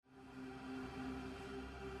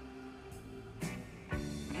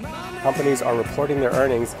Companies are reporting their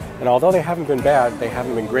earnings, and although they haven't been bad, they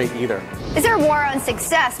haven't been great either. Is there a war on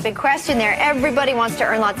success? Big question there. Everybody wants to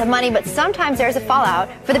earn lots of money, but sometimes there's a fallout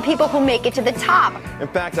for the people who make it to the top. In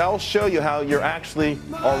fact, I'll show you how you're actually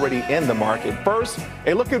already in the market. First,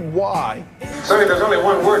 a look at why. Sonny, there's only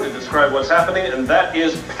one word to describe what's happening, and that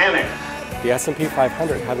is panic. The S&P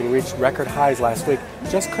 500, having reached record highs last week,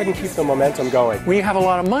 just couldn't keep the momentum going. We have a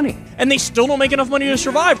lot of money. And they still don't make enough money to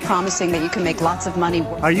survive. Promising that you can make lots of money.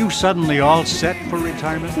 Are you suddenly all set for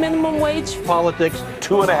retirement? Minimum wage. Politics,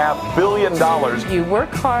 $2.5 billion. You work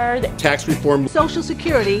hard. Tax reform. Social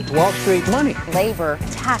Security. Wall Street money. Labor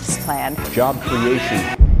tax plan. Job creation.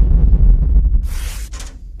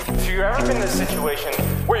 Have you ever been in a situation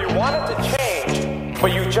where you wanted to change,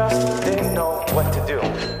 but you just didn't know what to do?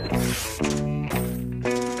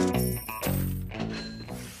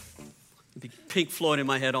 Pink Floyd in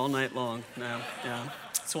my head all night long. Yeah.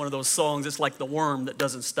 It's one of those songs, it's like the worm that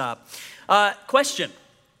doesn't stop. Question,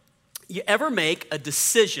 you ever make a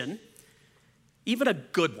decision, even a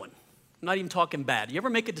good one, I'm not even talking bad, you ever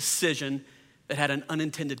make a decision that had an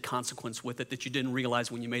unintended consequence with it that you didn't realize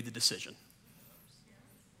when you made the decision?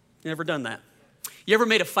 You ever done that? You ever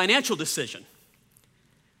made a financial decision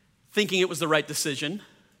thinking it was the right decision,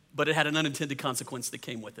 but it had an unintended consequence that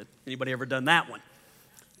came with it? Anybody ever done that one?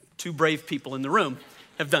 Two brave people in the room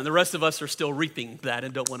have done. The rest of us are still reaping that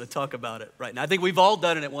and don't want to talk about it right now. I think we've all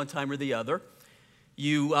done it at one time or the other.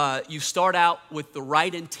 You start out with the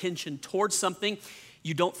right intention towards something.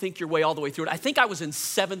 You don't think your way all the way through it. I think I was in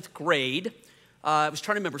 7th grade. I was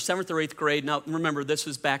trying to remember 7th or 8th grade. Now, remember, this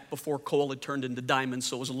was back before coal had turned into diamonds,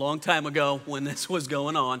 so it was a long time ago when this was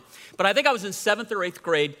going on. But I think I was in 7th or 8th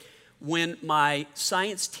grade when my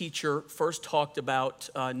science teacher first talked about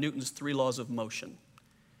Newton's 3 laws of motion.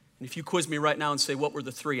 And if you quiz me right now and say, what were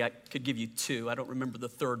the 3? I could give you 2. I don't remember the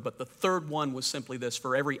 3rd, but the 3rd one was simply this.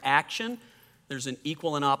 For every action, there's an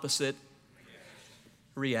equal and opposite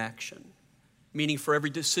reaction. Meaning for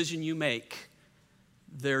every decision you make,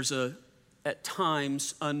 there's at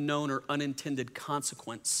times, unknown or unintended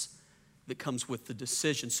consequence that comes with the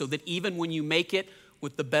decision. So that even when you make it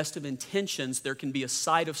with the best of intentions, there can be a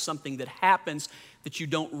side of something that happens that you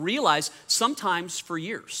don't realize, sometimes for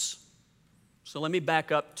years. So let me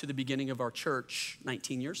back up to the beginning of our church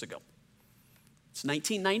 19 years ago. It's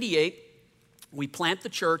 1998. We plant the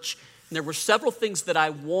church, and there were several things that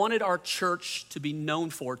I wanted our church to be known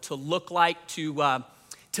for, to look like, to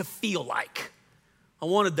feel like. I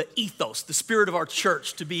wanted the ethos, the spirit of our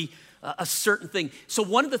church to be a certain thing. So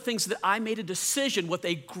one of the things that I made a decision with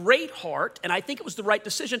a great heart, and I think it was the right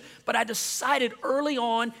decision, but I decided early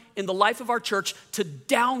on in the life of our church to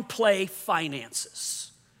downplay finances.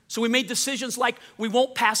 So we made decisions like we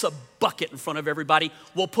won't pass a bucket in front of everybody.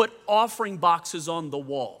 We'll put offering boxes on the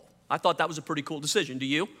wall. I thought that was a pretty cool decision. Do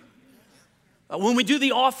you? When we do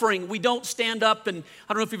the offering, we don't stand up and,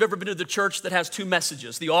 I don't know if you've ever been to the church that has 2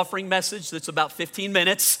 messages. The offering message that's about 15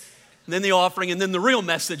 minutes, and then the offering, and then the real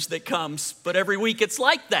message that comes. But every week it's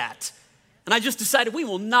like that. And I just decided we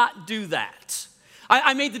will not do that.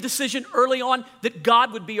 I made the decision early on that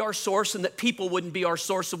God would be our source and that people wouldn't be our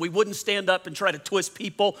source, so we wouldn't stand up and try to twist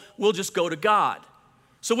people. We'll just go to God.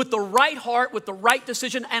 So with the right heart, with the right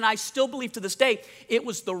decision, and I still believe to this day, it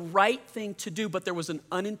was the right thing to do, but there was an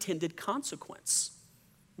unintended consequence.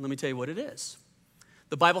 Let me tell you what it is.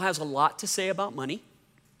 The Bible has a lot to say about money.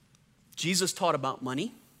 Jesus taught about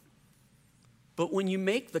money. But when you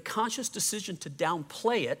make the conscious decision to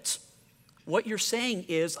downplay it, what you're saying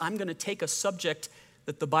is, I'm going to take a subject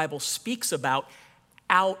that the Bible speaks about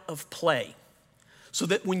out of play. So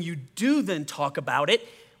that when you do then talk about it,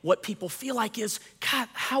 what people feel like is, God,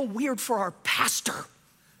 how weird for our pastor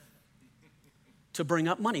to bring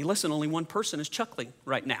up money. Listen, only one person is chuckling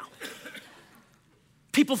right now.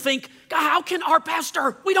 People think, God, how can our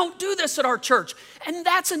pastor, we don't do this at our church. And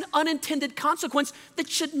that's an unintended consequence that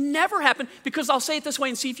should never happen, because I'll say it this way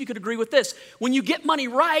and see if you could agree with this. When you get money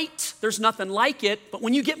right, there's nothing like it. But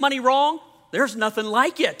when you get money wrong, there's nothing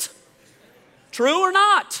like it. True or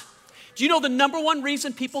not? Do you know the number one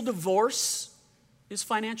reason people divorce is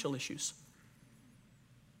financial issues?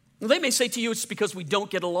 Now, they may say to you it's because we don't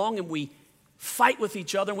get along and we fight with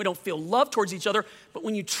each other and we don't feel love towards each other. But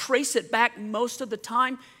when you trace it back, most of the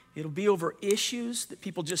time, it'll be over issues that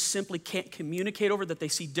people just simply can't communicate over, that they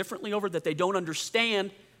see differently over, that they don't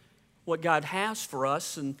understand what God has for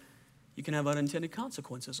us, and you can have unintended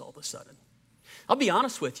consequences all of a sudden. I'll be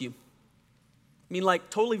honest with you. I mean, like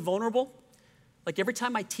totally vulnerable. Like every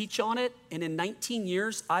time I teach on it, and in 19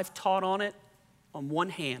 years, I've taught on it on one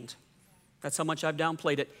hand. That's how much I've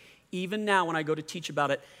downplayed it. even now when I go to teach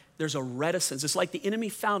about it, there's a reticence. It's like the enemy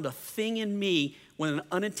found a thing in me with an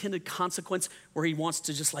unintended consequence where he wants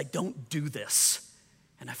to just like, don't do this.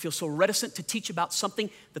 And I feel so reticent to teach about something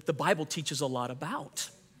that the Bible teaches a lot about.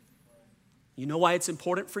 You know why it's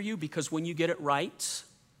important for you? Because when you get it right,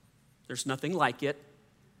 there's nothing like it.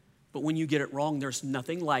 But when you get it wrong, there's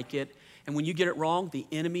nothing like it. And when you get it wrong, the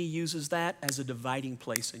enemy uses that as a dividing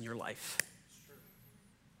place in your life.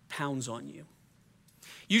 Pounds on you.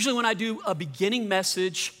 Usually when I do a beginning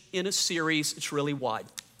message in a series, it's really wide.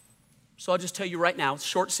 So I'll just tell you right now, it's a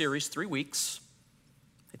short series, 3 weeks.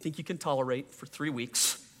 I think you can tolerate for 3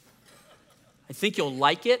 weeks. I think you'll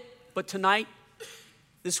like it, but tonight,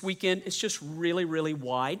 this weekend, it's just really, really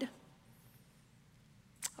wide.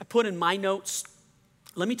 I put in my notes,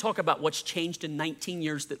 let me talk about what's changed in 19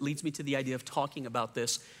 years that leads me to the idea of talking about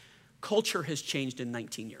this. Culture has changed in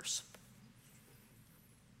 19 years.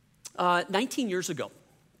 19 years ago,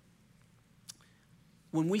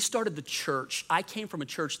 when we started the church, I came from a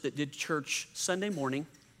church that did church Sunday morning,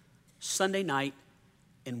 Sunday night,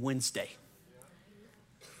 and Wednesday.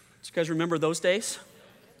 Do you guys remember those days?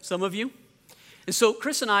 Some of you? And so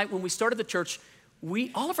Chris and I, when we started the church,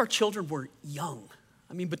 all of our children were young.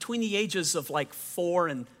 I mean, between the ages of like 4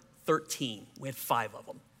 and 13, we had 5 of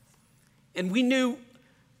them. And we knew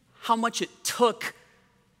how much it took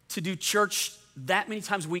to do church that many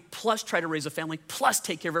times a week, plus try to raise a family, plus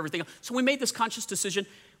take care of everything else. So we made this conscious decision,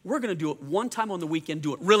 we're gonna do it one time on the weekend,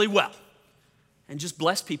 do it really well, and just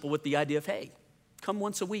bless people with the idea of, hey, come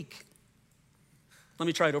once a week. Let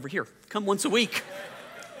me try it over here. Come once a week.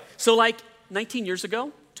 So like 19 years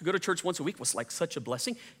ago, to go to church once a week was like such a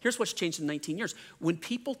blessing. Here's what's changed in 19 years. When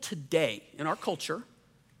people today in our culture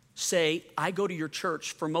say, I go to your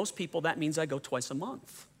church, for most people that means I go twice a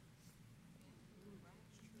month.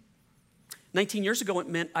 19 years ago, it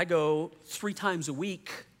meant I go 3 times a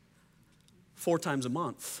week, 4 times a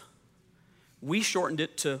month. We shortened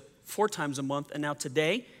it to 4 times a month, and now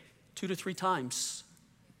today, 2 to 3 times.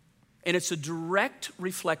 And it's a direct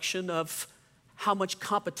reflection of how much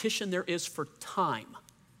competition there is for time.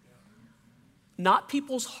 Not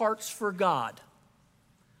people's hearts for God,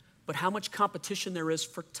 but how much competition there is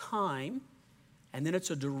for time. And then it's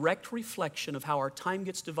a direct reflection of how our time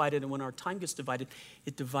gets divided. And when our time gets divided,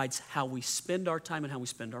 it divides how we spend our time and how we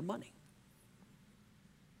spend our money.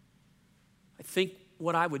 I think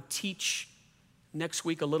what I would teach next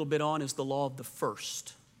week a little bit on is the law of the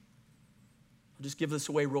first. I'll just give this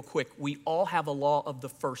away real quick. We all have a law of the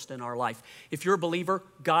first in our life. If you're a believer,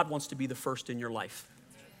 God wants to be the first in your life.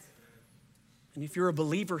 And if you're a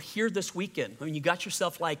believer here this weekend, I mean, you got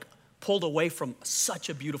yourself like pulled away from such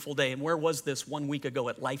a beautiful day. And where was this 1 week ago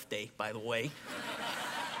at Life Day, by the way?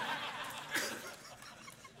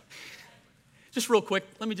 Just real quick,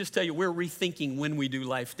 let me just tell you, we're rethinking when we do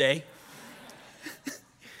Life Day.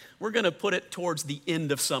 We're gonna put it towards the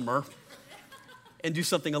end of summer and do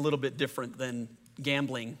something a little bit different than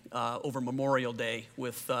gambling over Memorial Day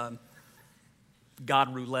with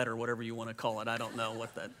God Roulette or whatever you wanna call it. I don't know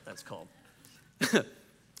what that's called.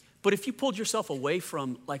 But if you pulled yourself away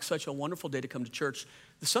from like such a wonderful day to come to church,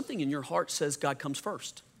 there's something in your heart says God comes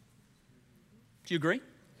first. Do you agree?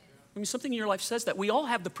 I mean, something in your life says that. We all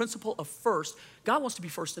have the principle of first. God wants to be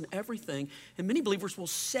first in everything. And many believers will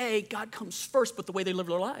say God comes first, but the way they live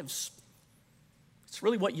their lives, it's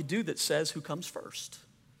really what you do that says who comes first.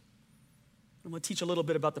 I'm going to teach a little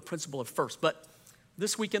bit about the principle of first. But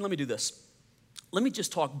this weekend, let me do this. Let me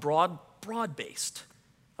just talk broad-based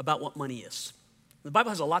about what money is. The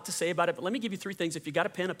Bible has a lot to say about it, but let me give you 3 things. If you got a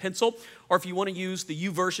pen, a pencil, or if you want to use the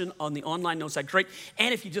YouVersion on the online notes, that's great.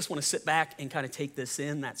 And if you just want to sit back and kind of take this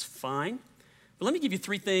in, that's fine. But let me give you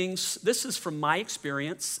 3 things. This is from my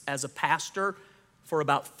experience as a pastor for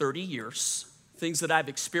about 30 years. Things that I've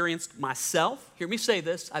experienced myself. Hear me say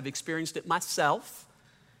this. I've experienced it myself,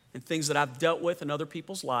 and things that I've dealt with in other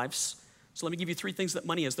people's lives. So let me give you 3 things that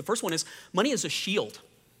money is. The first one is money is a shield.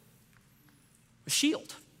 A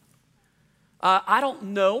shield. I don't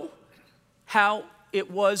know how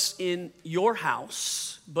it was in your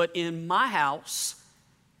house, but in my house,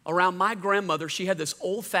 around my grandmother, she had this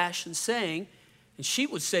old-fashioned saying, and she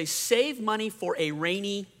would say, save money for a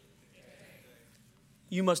rainy.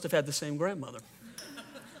 You must have had the same grandmother.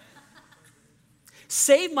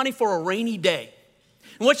 Save money for a rainy day.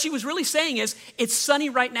 And what she was really saying is, it's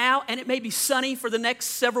sunny right now, and it may be sunny for the next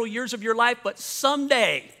several years of your life, but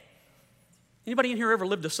someday, anybody in here ever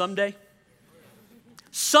lived a someday?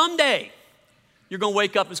 Someday, you're going to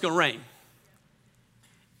wake up and it's going to rain.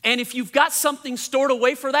 And if you've got something stored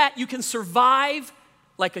away for that, you can survive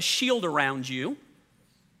like a shield around you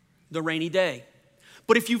the rainy day.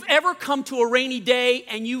 But if you've ever come to a rainy day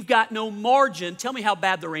and you've got no margin, tell me how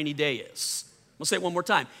bad the rainy day is. We'll say it one more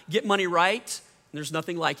time. Get money right, and there's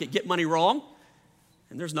nothing like it. Get money wrong,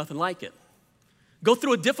 and there's nothing like it. Go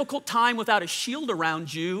through a difficult time without a shield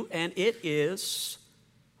around you, and it is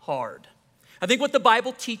hard. I think what the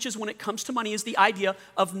Bible teaches when it comes to money is the idea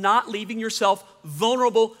of not leaving yourself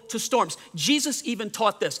vulnerable to storms. Jesus even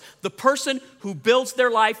taught this. The person who builds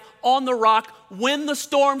their life on the rock when the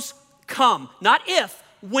storms come, not if,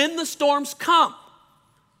 when the storms come,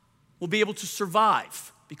 will be able to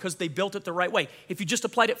survive because they built it the right way. If you just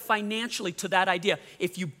applied it financially to that idea,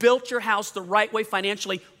 if you built your house the right way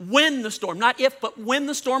financially when the storm, not if, but when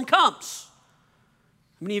the storm comes.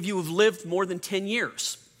 How many of you have lived more than 10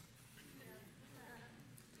 years?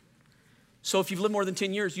 So if you've lived more than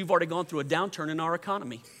 10 years, you've already gone through a downturn in our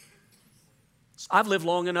economy. I've lived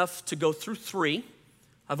long enough to go through 3.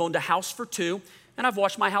 I've owned a house for 2, and I've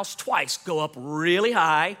watched my house twice go up really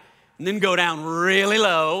high and then go down really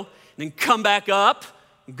low and then come back up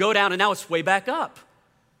and go down, and now it's way back up.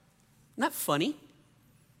 Isn't that funny?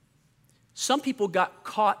 Some people got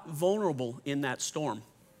caught vulnerable in that storm.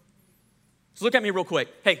 So look at me real quick.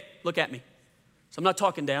 Hey, look at me. So I'm not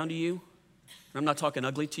talking down to you, and I'm not talking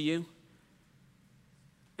ugly to you.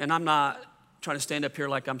 And I'm not trying to stand up here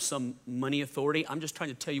like I'm some money authority. I'm just trying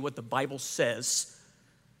to tell you what the Bible says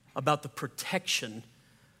about the protection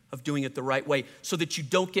of doing it the right way so that you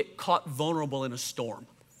don't get caught vulnerable in a storm.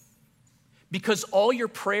 Because all your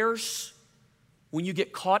prayers, when you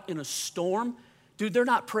get caught in a storm, dude, they're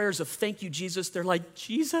not prayers of thank you, Jesus. They're like,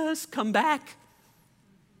 Jesus, come back.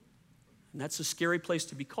 And that's a scary place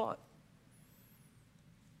to be caught.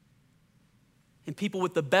 And people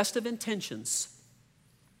with the best of intentions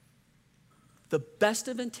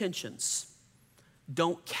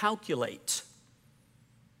don't calculate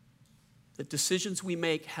that decisions we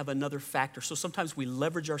make have another factor. So sometimes we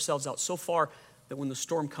leverage ourselves out so far that when the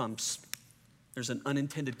storm comes, there's an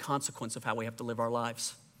unintended consequence of how we have to live our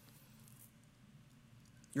lives.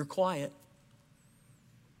 You're quiet.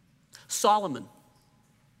 Solomon.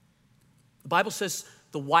 The Bible says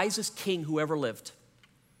the wisest king who ever lived.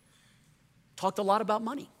 Talked a lot about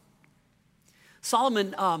money.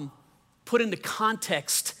 Solomon put into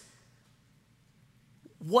context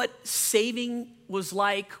what saving was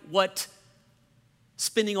like, what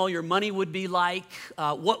spending all your money would be like,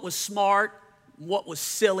 what was smart, what was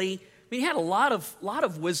silly. I mean, he had a lot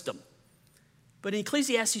of wisdom. But in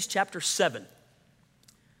Ecclesiastes chapter 7,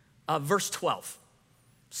 verse 12,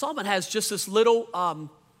 Solomon has just this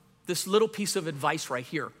little piece of advice right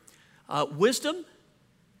here. Wisdom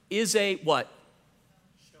is a what?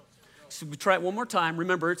 So we try it one more time.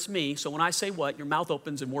 Remember, it's me. So when I say what, your mouth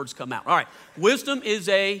opens and words come out. All right. Wisdom is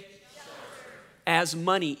a shelter. As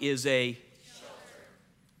money is a shelter.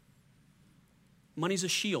 Money's a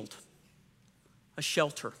shield, a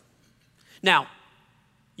shelter. Now,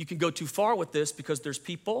 you can go too far with this because there's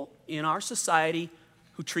people in our society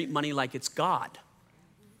who treat money like it's God.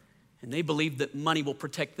 And they believe that money will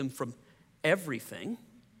protect them from everything.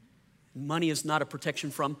 Money is not a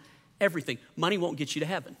protection from everything. Money won't get you to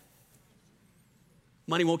heaven.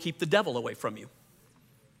 Money won't keep the devil away from you.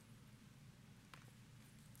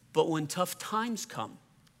 But when tough times come,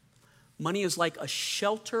 money is like a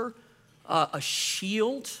shelter, a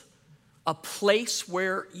shield, a place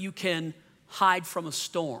where you can hide from a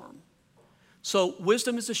storm. So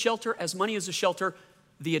wisdom is a shelter, as money is a shelter.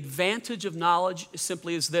 The advantage of knowledge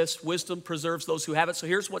simply is this: wisdom preserves those who have it. So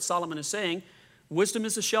here's what Solomon is saying. Wisdom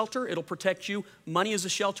is a shelter, it'll protect you. Money is a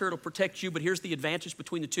shelter, it'll protect you. But here's the advantage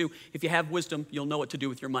between the two. If you have wisdom, you'll know what to do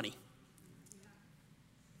with your money.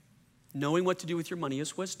 Knowing what to do with your money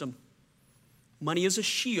is wisdom. Money is a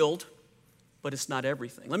shield, but it's not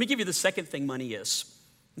everything. Let me give you the second thing money is.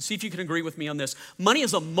 And see if you can agree with me on this. Money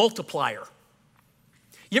is a multiplier.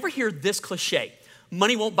 You ever hear this cliche?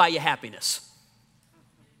 Money won't buy you happiness.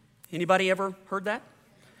 Anybody ever heard that?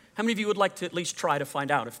 How many of you would like to at least try to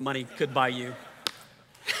find out if money could buy you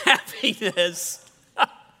happiness?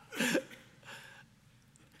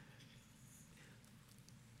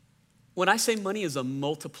 When I say money is a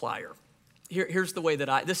multiplier, here's the way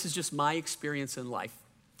that this is just my experience in life.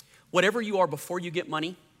 Whatever you are before you get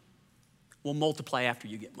money will multiply after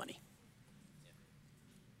you get money.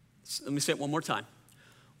 So let me say it one more time.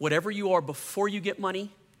 Whatever you are before you get money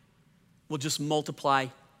will just multiply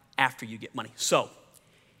after you get money. So,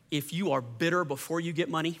 if you are bitter before you get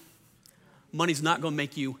money, money's not going to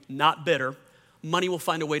make you not bitter. Money will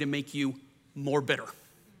find a way to make you more bitter.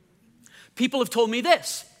 People have told me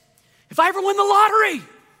this: if I ever win the lottery,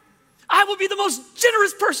 I will be the most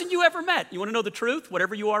generous person you ever met. You want to know the truth?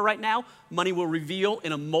 Whatever you are right now, money will reveal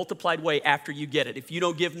in a multiplied way after you get it. If you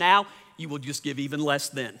don't give now, you will just give even less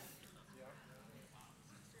then.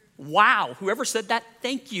 Wow, whoever said that,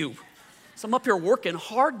 thank you. So I'm up here working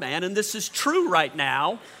hard, man, and this is true right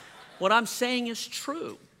now. What I'm saying is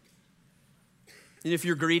true. And if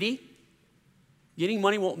you're greedy, getting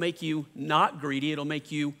money won't make you not greedy. It'll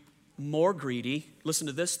make you more greedy. Listen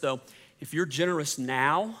to this, though. If you're generous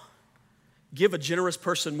now, give a generous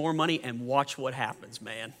person more money and watch what happens,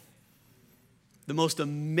 man. The most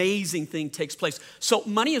amazing thing takes place. So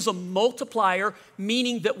money is a multiplier,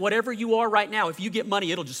 meaning that whatever you are right now, if you get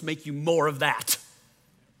money, it'll just make you more of that.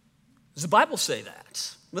 Does the Bible say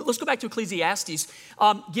that? Let's go back to Ecclesiastes.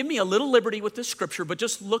 Give me a little liberty with this scripture, but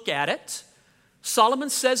just look at it. Solomon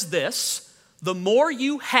says this, the more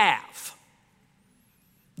you have,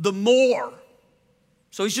 the more.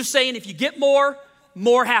 So he's just saying if you get more,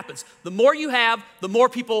 more happens. The more you have, the more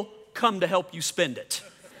people come to help you spend it.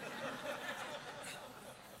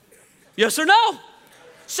 Yes or no?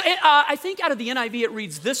 So, I think out of the NIV it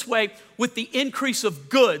reads this way, with the increase of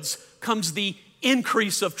goods comes the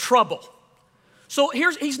increase of trouble. So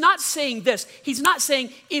he's not saying this. He's not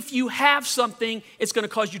saying if you have something, it's going to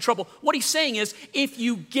cause you trouble. What he's saying is if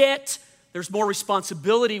you get, there's more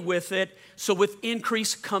responsibility with it. So with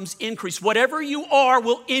increase comes increase. Whatever you are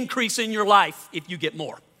will increase in your life if you get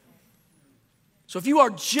more. So if you are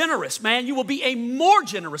generous, man, you will be a more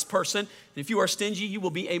generous person. And if you are stingy, you will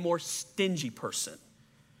be a more stingy person.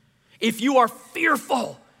 If you are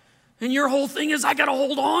fearful and your whole thing is, I got to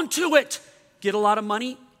hold on to it, get a lot of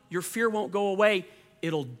money, your fear won't go away.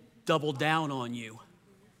 It'll double down on you.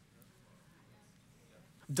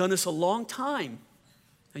 I've done this a long time.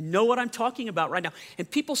 I know what I'm talking about right now.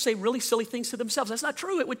 And people say really silly things to themselves. That's not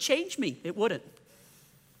true. It would change me. It wouldn't.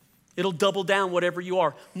 It'll double down whatever you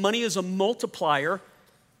are. Money is a multiplier,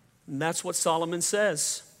 and that's what Solomon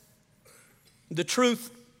says. The truth,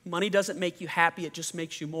 money doesn't make you happy. It just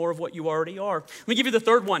makes you more of what you already are. Let me give you the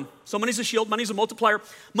third one. So money's a shield. Money's a multiplier.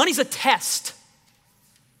 Money's a test.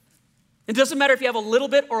 It doesn't matter if you have a little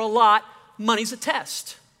bit or a lot. Money's a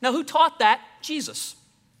test. Now, who taught that? Jesus.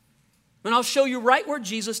 And I'll show you right where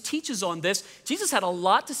Jesus teaches on this. Jesus had a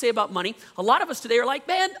lot to say about money. A lot of us today are like,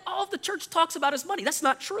 man, all the church talks about is money. That's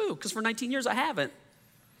not true, because for 19 years I haven't.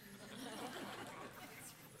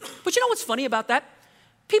 But you know what's funny about that?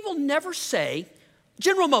 People never say,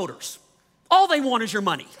 General Motors, all they want is your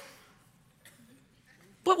money.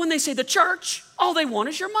 But when they say the church, all they want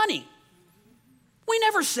is your money. We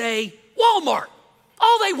never say, Walmart,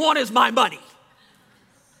 all they want is my money.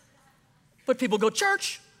 But people go,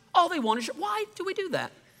 church, all they want is your, why do we do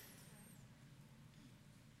that?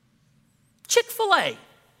 Chick-fil-A.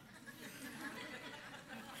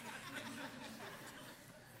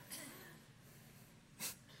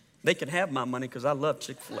 They can have my money because I love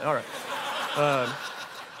Chick-fil-A. All right.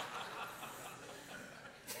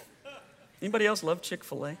 Anybody else love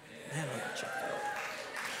Chick-fil-A? Man, I love Chick-fil-A.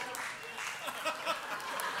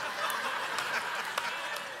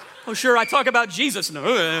 Oh, sure, I talk about Jesus. No,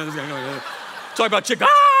 talk about Chick.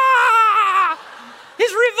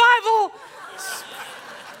 His revival.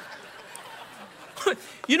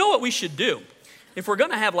 You know what we should do? If we're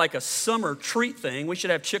going to have like a summer treat thing, we should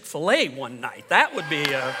have Chick-fil-A one night. That would be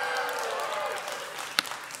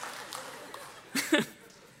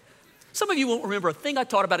Some of you won't remember a thing I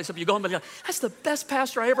taught about except you go home and go, that's the best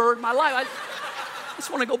pastor I ever heard in my life. I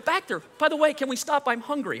just want to go back there. By the way, can we stop? I'm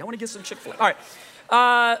hungry. I want to get some Chick-fil-A. All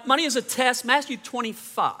right. Money is a test. Matthew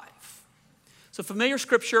 25. It's a familiar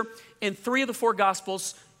scripture. In 3 of the 4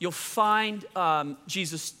 Gospels, you'll find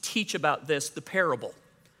Jesus teach about this, the parable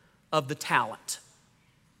of the talent.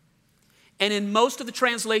 And in most of the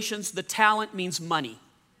translations, the talent means money.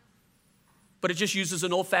 But it just uses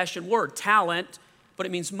an old-fashioned word, talent, but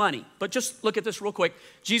it means money. But just look at this real quick.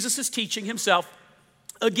 Jesus is teaching himself.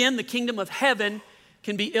 Again, the kingdom of heaven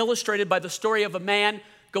can be illustrated by the story of a man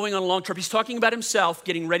going on a long trip. He's talking about himself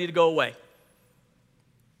getting ready to go away.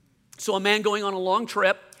 So a man going on a long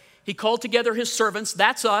trip, he called together his servants,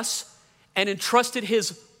 that's us, and entrusted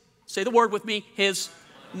his, say the word with me, his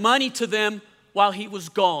money to them while he was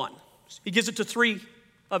gone. He gives it to 3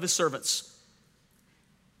 of his servants.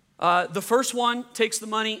 The first one takes the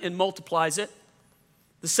money and multiplies it.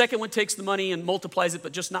 The second one takes the money and multiplies it,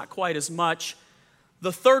 but just not quite as much.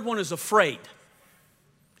 The third one is afraid,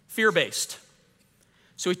 fear-based.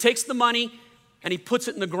 So he takes the money and he puts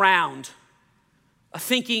it in the ground,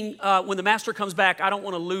 thinking when the master comes back, I don't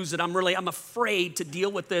want to lose it. I'm afraid to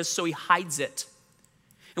deal with this, so he hides it.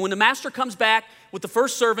 And when the master comes back with the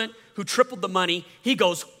first servant who tripled the money, he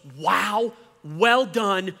goes, wow, well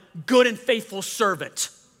done, good and faithful servant.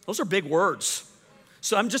 Those are big words.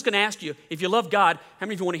 So I'm just going to ask you, if you love God, how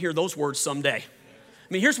many of you want to hear those words someday?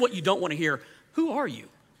 I mean, here's what you don't want to hear. Who are you?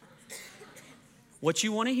 What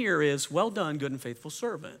you want to hear is, well done, good and faithful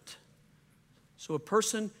servant. So a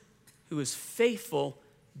person who is faithful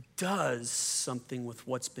does something with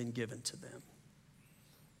what's been given to them.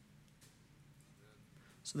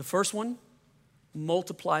 So the first one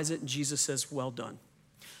multiplies it, and Jesus says, well done.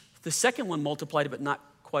 The second one multiplied it, but not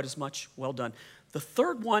quite as much. Well done. The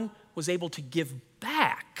third one was able to give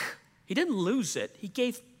back. He didn't lose it. He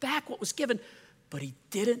gave back what was given, but he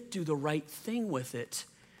didn't do the right thing with it.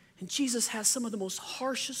 And Jesus has some of the most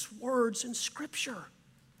harshest words in Scripture.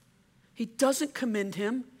 He doesn't commend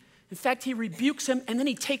him. In fact, he rebukes him, and then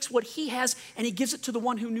he takes what he has and he gives it to the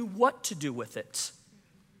one who knew what to do with it.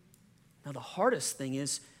 Now, the hardest thing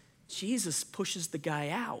is Jesus pushes the guy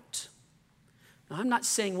out. Now, I'm not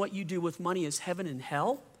saying what you do with money is heaven and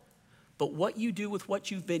hell, but what you do with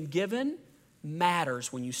what you've been given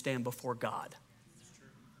matters when you stand before God.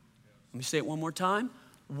 Let me say it one more time.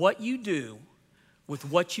 What you do with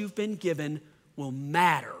what you've been given will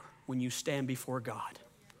matter when you stand before God.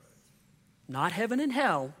 Not heaven and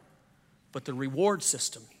hell, but the reward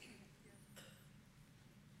system.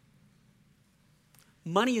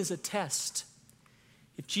 Money is a test.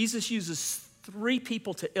 If Jesus uses 3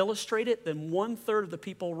 people to illustrate it, then 1/3 of the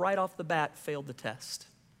people right off the bat failed the test.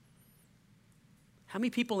 How many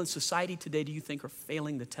people in society today do you think are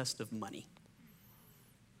failing the test of money?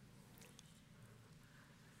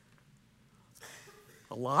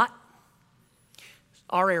 A lot.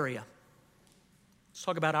 Our area. Let's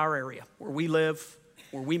talk about our area, where we live,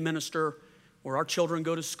 where we minister, where our children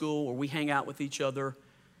go to school, where we hang out with each other,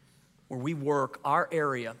 where we work, our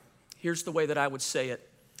area. Here's the way that I would say it.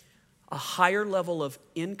 A higher level of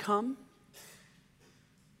income,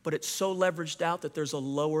 but it's so leveraged out that there's a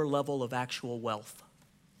lower level of actual wealth.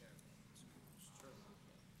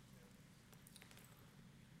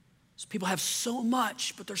 So people have so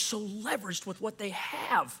much, but they're so leveraged with what they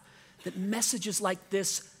have that messages like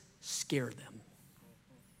this scare them,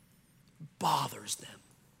 bothers them.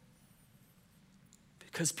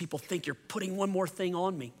 Because people think you're putting one more thing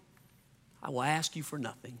on me. I will ask you for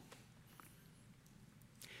nothing.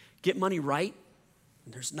 Get money right,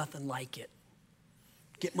 and there's nothing like it.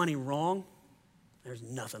 Get money wrong, there's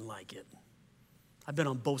nothing like it. I've been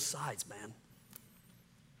on both sides, man.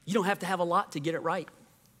 You don't have to have a lot to get it right.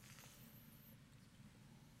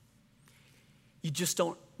 You just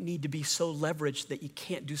don't need to be so leveraged that you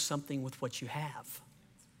can't do something with what you have.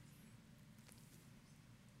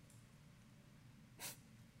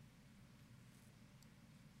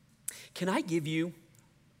 Can I give you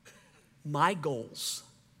my goals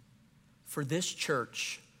for this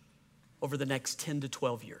church over the next 10 to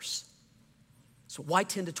 12 years? So why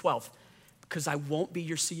 10 to 12? Because I won't be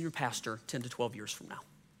your senior pastor 10 to 12 years from now.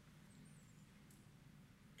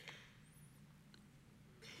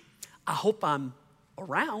 I hope I'm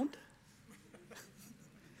around.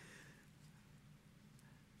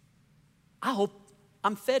 I hope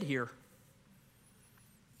I'm fed here.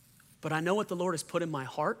 But I know what the Lord has put in my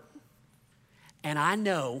heart. And I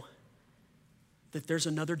know that there's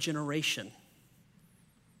another generation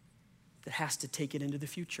that has to take it into the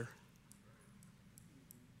future.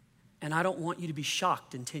 And I don't want you to be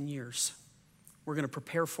shocked in 10 years. We're going to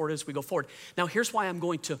prepare for it as we go forward. Now, here's why I'm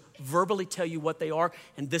going to verbally tell you what they are,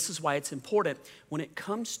 and this is why it's important. When it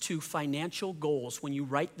comes to financial goals, when you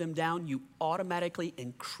write them down, you automatically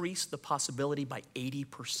increase the possibility by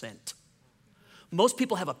 80%. Most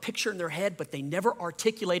people have a picture in their head, but they never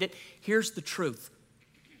articulate it. Here's the truth.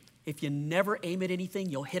 If you never aim at anything,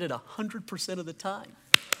 you'll hit it 100% of the time.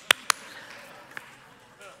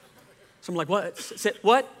 So I'm like,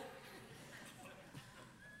 what?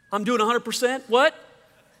 I'm doing 100%? What?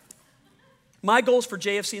 My goals for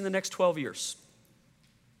JFC in the next 12 years.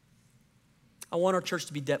 I want our church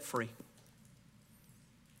to be debt-free.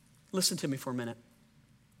 Listen to me for a minute.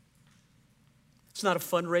 It's not a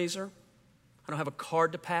fundraiser. I don't have a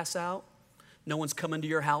card to pass out. No one's coming to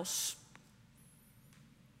your house.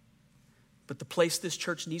 But the place this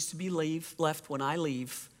church needs to be left when I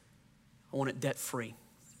leave, I want it debt-free.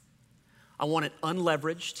 I want it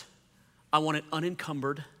unleveraged. I want it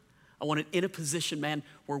unencumbered. I want it in a position, man,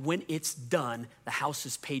 where when it's done, the house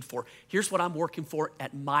is paid for. Here's what I'm working for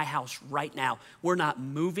at my house right now. We're not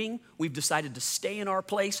moving. We've decided to stay in our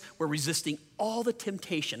place. We're resisting all the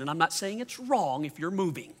temptation. And I'm not saying it's wrong if you're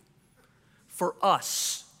moving. For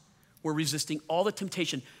us, we're resisting all the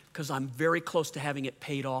temptation because I'm very close to having it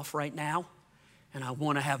paid off right now. And I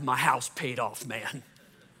want to have my house paid off, man.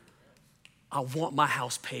 I want my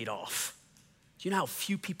house paid off. Do you know how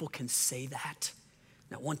few people can say that?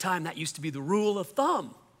 Now, one time that used to be the rule of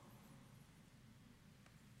thumb.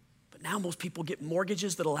 But now most people get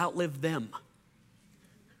mortgages that'll outlive them.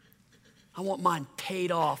 I want mine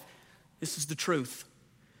paid off. This is the truth.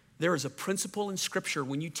 There is a principle in Scripture.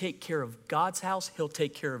 When you take care of God's house, He'll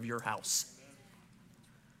take care of your house.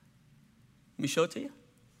 Let me show it to you.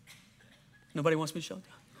 Nobody wants me to show it to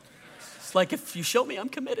you? It's like, if you show me, I'm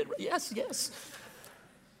committed. Yes, yes.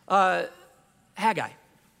 Haggai.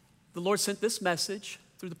 The Lord sent this message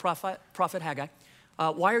through the prophet Haggai.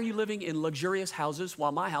 Why are you living in luxurious houses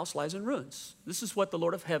while my house lies in ruins? This is what the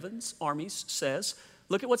Lord of Heaven's armies says.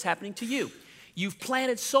 Look at what's happening to you. You've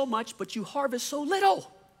planted so much, but you harvest so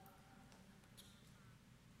little.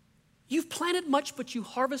 You've planted much, but you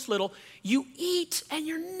harvest little. You eat, and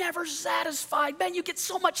you're never satisfied. Man, you get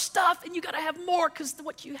so much stuff, and you got to have more because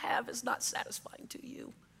what you have is not satisfying to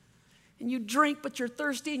you. And you drink, but you're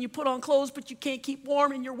thirsty, and you put on clothes, but you can't keep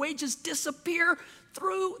warm, and your wages disappear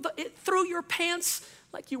through your pants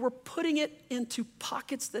like you were putting it into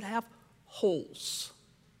pockets that have holes.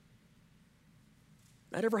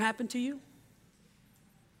 That ever happened to you?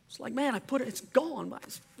 It's like, man, I put it, it's gone.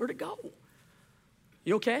 Where'd it go?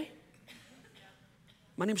 You okay?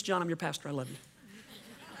 My name's John, I'm your pastor, I love you.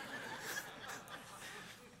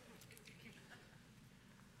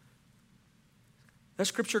 That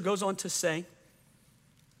scripture goes on to say,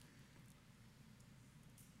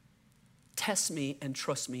 test me and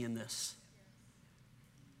trust me in this.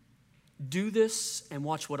 Do this and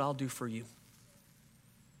watch what I'll do for you.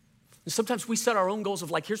 And sometimes we set our own goals of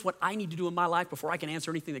like, here's what I need to do in my life before I can answer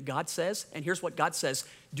anything that God says. And here's what God says,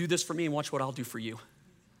 do this for me and watch what I'll do for you.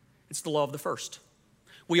 It's the law of the first.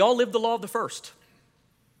 We all live the law of the first.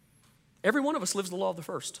 Every one of us lives the law of the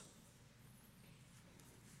first.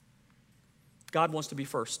 God wants to be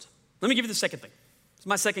first. Let me give you the second thing. It's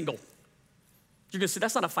my second goal. You're going to say,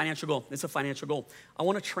 that's not a financial goal. It's a financial goal. I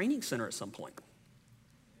want a training center at some point.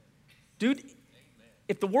 Dude,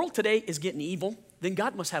 if the world today is getting evil, then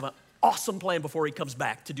God must have an awesome plan before He comes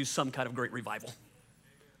back to do some kind of great revival.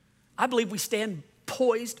 I believe we stand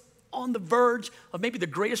poised on the verge of maybe the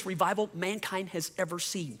greatest revival mankind has ever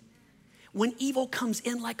seen. When evil comes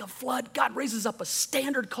in like a flood, God raises up a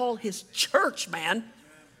standard called His church, man.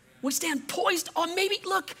 We stand poised on maybe,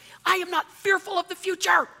 look, I am not fearful of the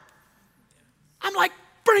future. I'm like,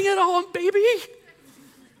 bring it on, baby.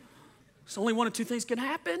 It's only one of two things can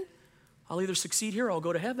happen. I'll either succeed here or I'll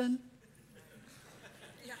go to heaven.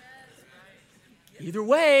 Either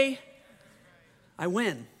way, I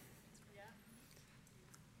win.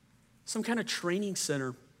 Some kind of training center.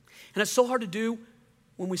 And it's so hard to do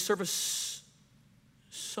when we service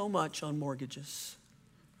so much on mortgages.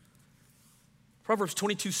 Proverbs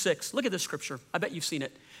 22:6. Look at this scripture. I bet you've seen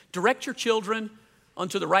it. Direct your children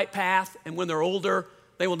onto the right path, and when they're older,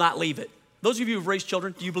 they will not leave it. Those of you who've raised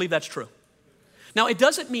children, do you believe that's true? Now, it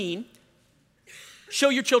doesn't mean show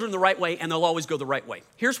your children the right way and they'll always go the right way.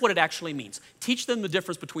 Here's what it actually means. Teach them the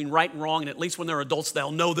difference between right and wrong, and at least when they're adults,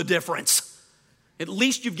 they'll know the difference. At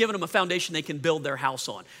least you've given them a foundation they can build their house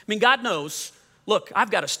on. I mean, God knows, look,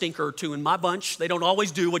 I've got a stinker or two in my bunch. They don't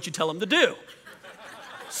always do what you tell them to do.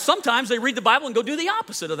 Sometimes they read the Bible and go do the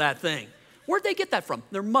opposite of that thing. Where'd they get that from?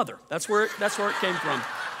 Their mother. That's where it came from.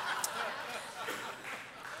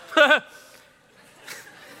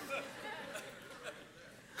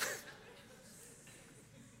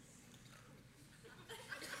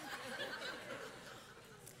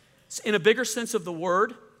 In a bigger sense of the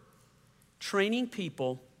word, training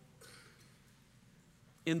people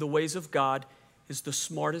in the ways of God is the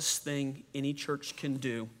smartest thing any church can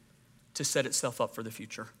do to set itself up for the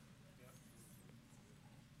future.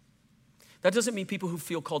 That doesn't mean people who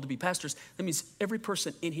feel called to be pastors. That means every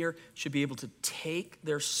person in here should be able to take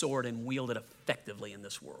their sword and wield it effectively in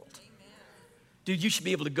this world. Amen. Dude, you should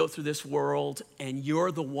be able to go through this world and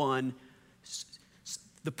you're the one.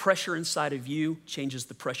 The pressure inside of you changes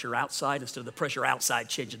the pressure outside instead of the pressure outside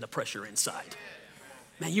changing the pressure inside.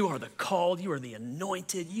 Man, you are the called, you are the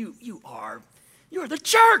anointed, you are the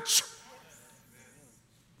church.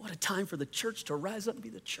 What a time for the church to rise up and be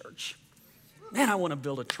the church. Man, I want to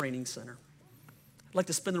build a training center. I'd like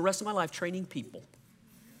to spend the rest of my life training people.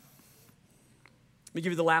 Let me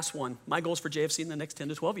give you the last one. My goals for JFC in the next 10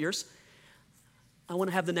 to 12 years. I want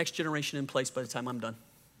to have the next generation in place by the time I'm done.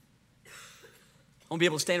 I want to be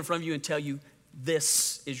able to stand in front of you and tell you,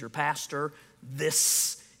 this is your pastor,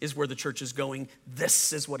 this is where the church is going,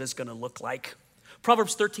 this is what it's going to look like.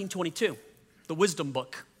 Proverbs 13:22, the wisdom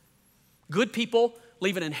book. Good people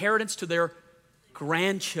leave an inheritance to their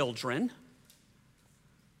grandchildren.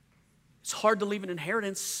 It's hard to leave an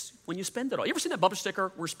inheritance when you spend it all. You ever seen that bumper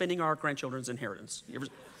sticker, we're spending our grandchildren's inheritance?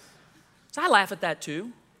 So I laugh at that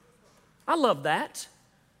too. I love that.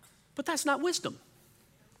 But that's not wisdom.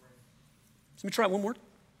 Let me try one more.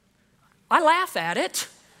 I laugh at it.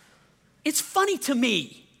 It's funny to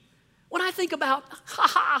me when I think about,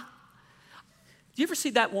 Do you ever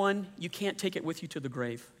see that one, you can't take it with you to the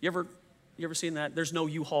grave? You ever seen that? There's no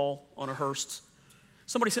U-Haul on a hearse.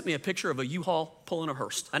 Somebody sent me a picture of a U-Haul pulling a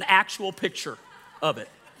hearse, an actual picture of it.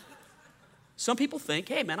 Some people think,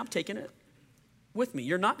 hey man, I'm taking it with me.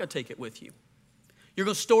 You're not gonna take it with you. You're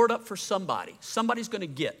gonna store it up for somebody. Somebody's gonna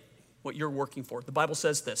get what you're working for. The Bible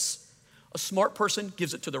says this, a smart person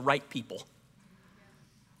gives it to the right people.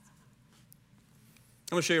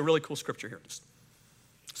 I'm gonna show you a really cool scripture here.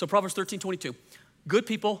 So Proverbs 13:22. Good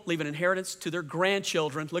people leave an inheritance to their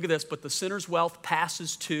grandchildren. Look at this, but the sinner's wealth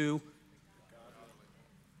passes to,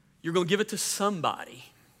 you're gonna give it to somebody.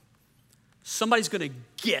 Somebody's gonna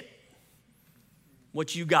get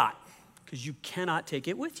what you got because you cannot take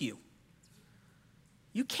it with you.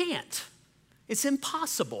 You can't. It's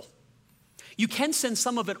impossible. You can send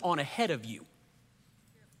some of it on ahead of you.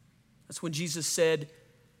 That's when Jesus said,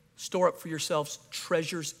 store up for yourselves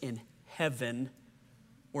treasures in heaven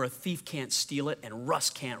where a thief can't steal it and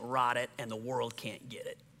rust can't rot it and the world can't get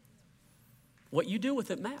it. What you do with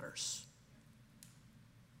it matters.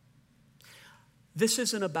 This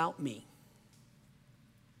isn't about me.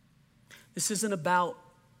 This isn't about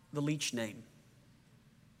the Leach name.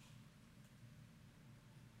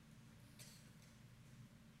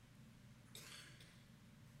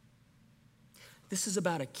 This is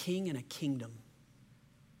about a king and a kingdom,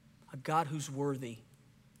 a God who's worthy.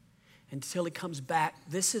 Until he comes back,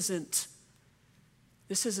 this isn't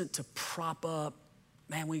to prop up,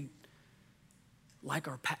 man, we like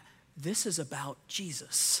our past. This is about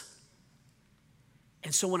Jesus.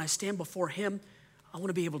 And so when I stand before him, I want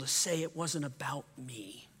to be able to say it wasn't about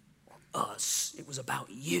me or us. It was about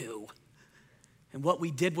you. And what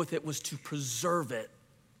we did with it was to preserve it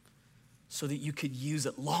so that you could use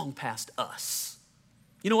it long past us.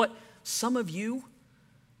 You know what? Some of you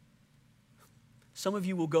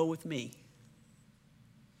will go with me.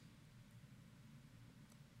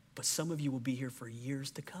 But some of you will be here for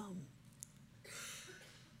years to come.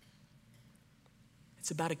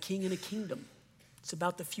 It's about a king and a kingdom. It's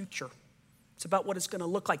about the future. It's about what it's going to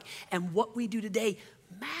look like. And what we do today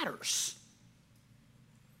matters.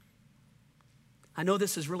 I know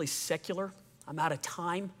this is really secular. I'm out of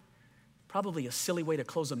time. Probably a silly way to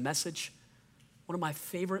close a message. One of my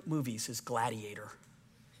favorite movies is Gladiator.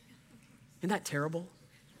 Isn't that terrible?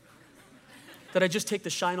 Did I just take the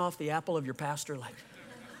shine off the apple of your pastor? Like,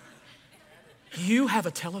 you have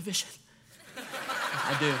a television?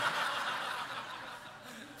 I do.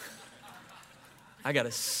 I got a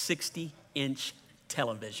 60-inch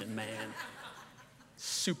television, man.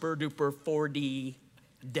 Super duper 4D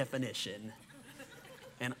definition.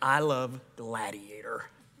 And I love Gladiator.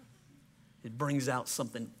 It brings out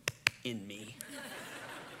something in me.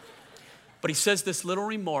 But he says this little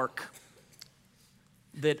remark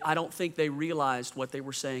that I don't think they realized what they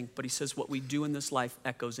were saying, but he says what we do in this life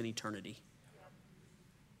echoes in eternity.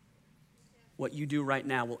 What you do right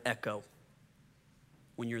now will echo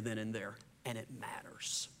when you're then and there, and it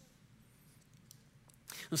matters.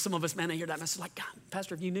 And some of us, man, I hear that message like, God,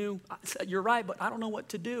 Pastor, if you knew, you're right, but I don't know what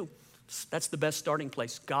to do. That's the best starting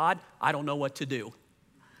place. God, I don't know what to do.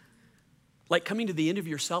 Like coming to the end of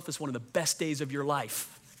yourself is one of the best days of your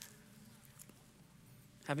life.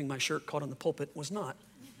 Having my shirt caught on the pulpit was not.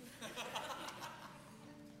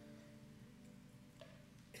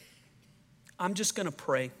 I'm just going to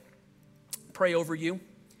pray over you.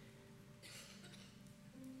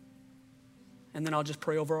 And then I'll just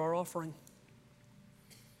pray over our offering.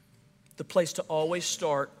 The place to always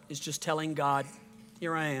start is just telling God,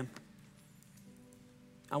 here I am.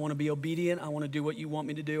 I want to be obedient. I want to do what you want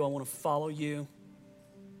me to do. I want to follow you.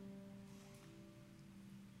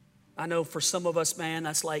 I know for some of us, man,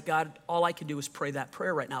 that's like, God, all I can do is pray that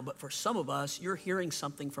prayer right now. But for some of us, you're hearing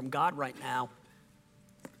something from God right now.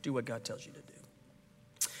 Do what God tells you to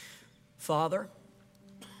do. Father,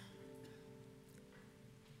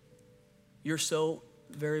 you're so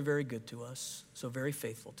very, very good to us, so very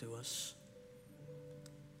faithful to us.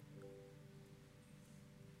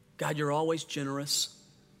 God, you're always generous.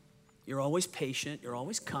 You're always patient. You're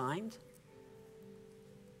always kind.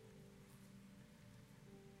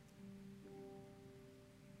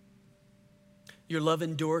 Your love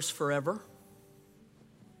endures forever.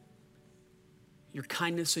 Your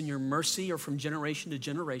kindness and your mercy are from generation to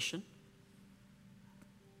generation.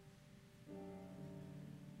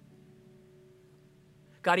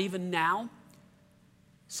 God, even now,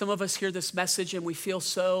 some of us hear this message and we feel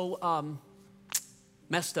so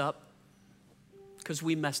messed up because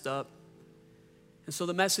we messed up. And so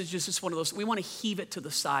the message is just one of those, we want to heave it to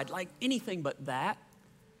the side, like anything but that.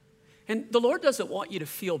 And the Lord doesn't want you to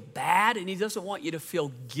feel bad, and He doesn't want you to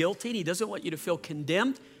feel guilty, and He doesn't want you to feel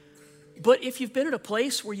condemned. But if you've been at a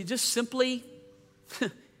place where you just simply,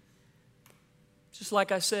 just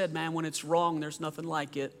like I said, man, when it's wrong, there's nothing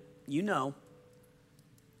like it. You know.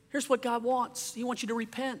 Here's what God wants. He wants you to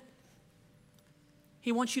repent.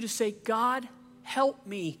 He wants you to say, God, help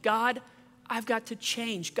me. God, I've got to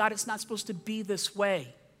change. God, it's not supposed to be this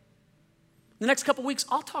way. The next couple weeks,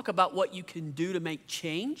 I'll talk about what you can do to make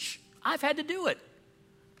change. I've had to do it.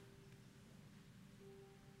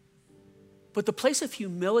 But the place of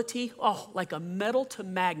humility, like a metal to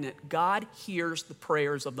magnet, God hears the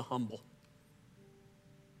prayers of the humble.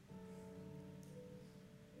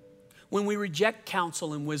 When we reject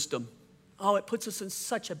counsel and wisdom, it puts us in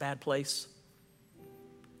such a bad place.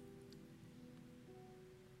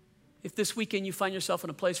 If this weekend you find yourself in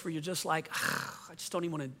a place where you're just like, I just don't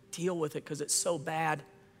even want to deal with it because it's so bad.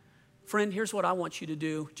 Friend, here's what I want you to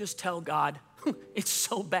do. Just tell God, it's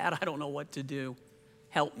so bad I don't know what to do.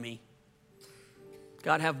 Help me.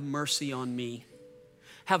 God, have mercy on me.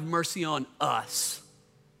 Have mercy on us.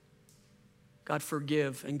 God,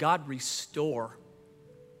 forgive. And God, restore.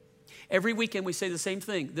 Every weekend we say the same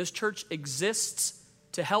thing. This church exists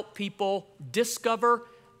to help people discover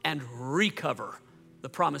and recover the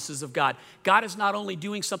promises of God. God is not only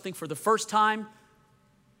doing something for the first time,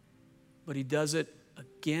 but He does it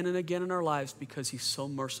again and again in our lives because He's so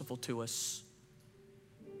merciful to us.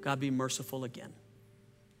 God, be merciful again.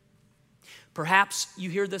 Perhaps you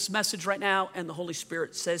hear this message right now and the Holy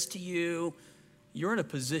Spirit says to you, you're in a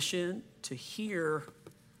position to hear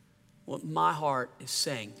what my heart is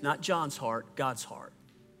saying. Not John's heart, God's heart.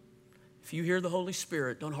 If you hear the Holy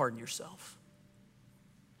Spirit, don't harden yourself.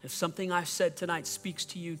 If something I've said tonight speaks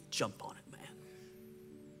to you, jump on it, man.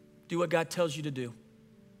 Do what God tells you to do.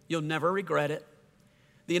 You'll never regret it.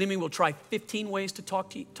 The enemy will try 15 ways to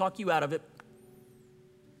talk you out of it.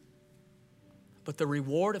 But the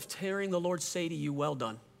reward of hearing the Lord say to you, well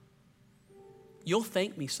done. You'll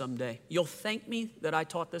thank me someday. You'll thank me that I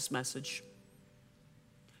taught this message.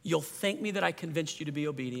 You'll thank me that I convinced you to be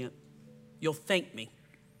obedient. You'll thank me.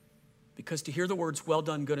 Because to hear the words, well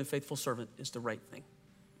done, good and faithful servant, is the right thing.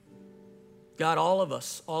 God, all of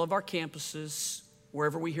us, all of our campuses,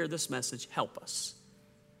 wherever we hear this message, help us.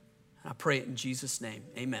 And I pray it in Jesus' name.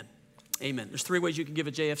 Amen. Amen. There's 3 ways you can give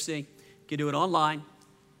at JFC. You can do it online,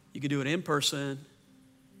 you can do it in person,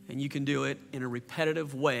 and you can do it in a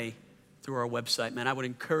repetitive way through our website. Man, I would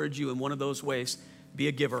encourage you in one of those ways, be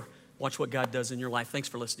a giver. Watch what God does in your life. Thanks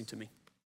for listening to me.